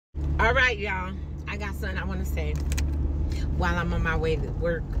All right, y'all. I got something I want to say while I'm on my way to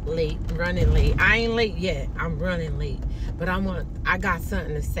work late, running late. I ain't late yet. I'm running late. But I got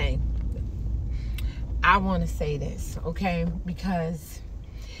something to say. I want to say this, okay? Because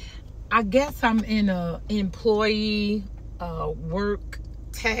I guess I'm in a employee work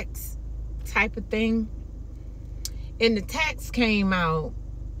tax type of thing. And the tax came out,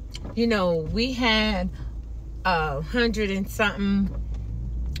 you know, we had 100 and something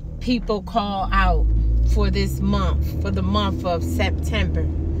people call out for this month, for the month of September.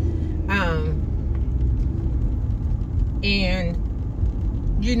 And,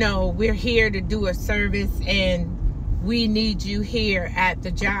 you know, we're here to do a service and we need you here at the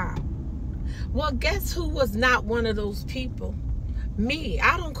job. Well, guess who was not one of those people? Me.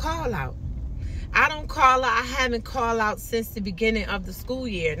 I don't call out. I don't call out. I haven't called out since the beginning of the school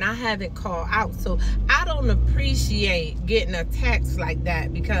year, and I haven't called out. So I don't appreciate getting a text like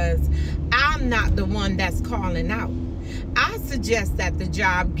that because I'm not the one that's calling out. I suggest that the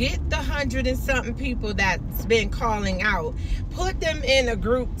job get the 100 and something people that's been calling out, put them in a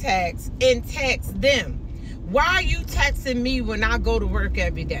group text and text them. Why are you texting me when I go to work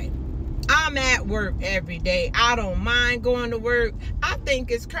every day? I'm at work every day. I don't mind going to work. I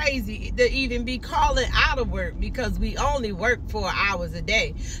think it's crazy to even be calling out of work because we only work 4 hours a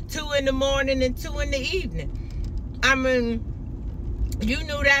day. 2 in the morning and 2 in the evening. I mean, you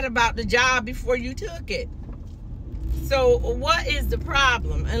knew that about the job before you took it. So what is the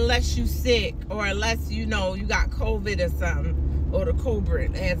problem? Unless you sick or unless, you know, you got COVID or something, or the Cobra,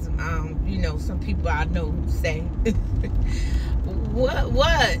 as, you know, some people I know say.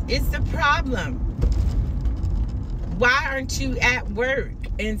 What is the problem? Why aren't you at work?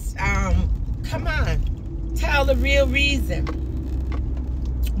 And come on, tell the real reason.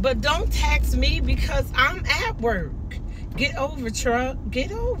 But don't text me because I'm at work. Get over, truck.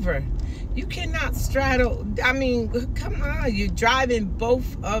 Get over. You cannot straddle. I mean, come on. You're driving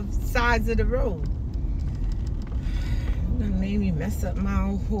both of sides of the road. That made me mess up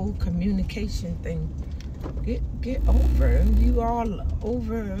my whole communication thing. Get over. You all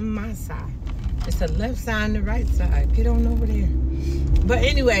over on my side. It's the left side and the right side. Get on over there. But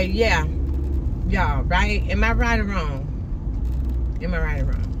anyway, yeah. Y'all, right? Am I right or wrong? Am I right or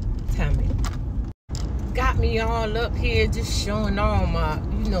wrong? Tell me. Got me all up here just showing all my,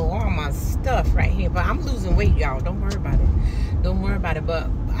 you know, all my stuff right here. But I'm losing weight, y'all. Don't worry about it. Don't worry about it. But,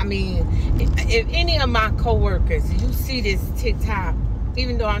 I mean, if any of my coworkers, you see this TikTok,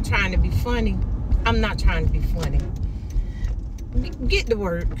 even though I'm trying to be funny, I'm not trying to be funny. Get to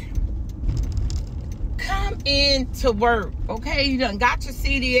work. Come in to work, okay? You done got your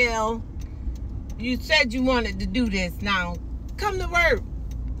CDL. You said you wanted to do this. Now, come to work.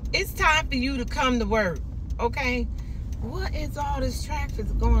 It's time for you to come to work, okay? What is all this traffic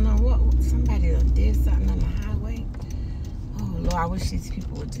going on? What somebody did something on the highway? Oh, Lord, I wish these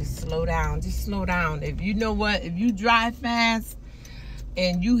people would just slow down. Just slow down. If you know what, if you drive fast,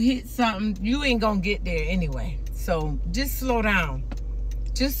 and you hit something, you ain't gonna get there anyway. So just slow down.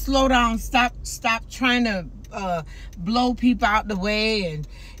 Just slow down. Stop trying to blow people out the way and,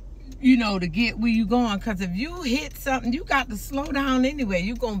 you know, to get where you going. Because if you hit something, you got to slow down anyway.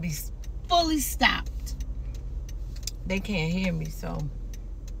 You're gonna be fully stopped. They can't hear me, so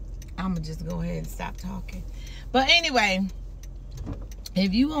I'm gonna just go ahead and stop talking. But anyway,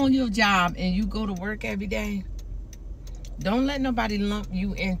 if you on your job and you go to work every day, don't let nobody lump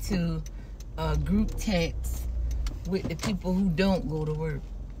you into group text with the people who don't go to work,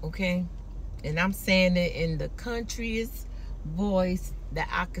 okay? And I'm saying it in the countryest voice that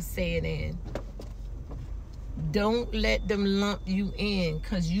I could say it in. Don't let them lump you in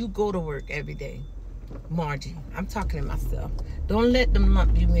because you go to work every day. Margie, I'm talking to myself. Don't let them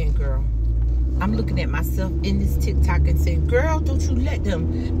lump you in, girl. I'm looking at myself in this TikTok and saying, girl, don't you let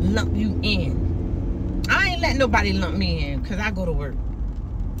them lump you in. I ain't letting nobody lump me in because I go to work.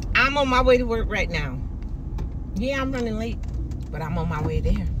 I'm on my way to work right now. Yeah, I'm running late, but I'm on my way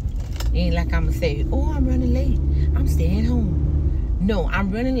there. It ain't like I'm going to say, oh, I'm running late. I'm staying home. No,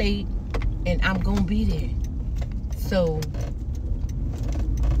 I'm running late, and I'm going to be there. So,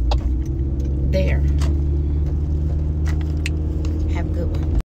 there.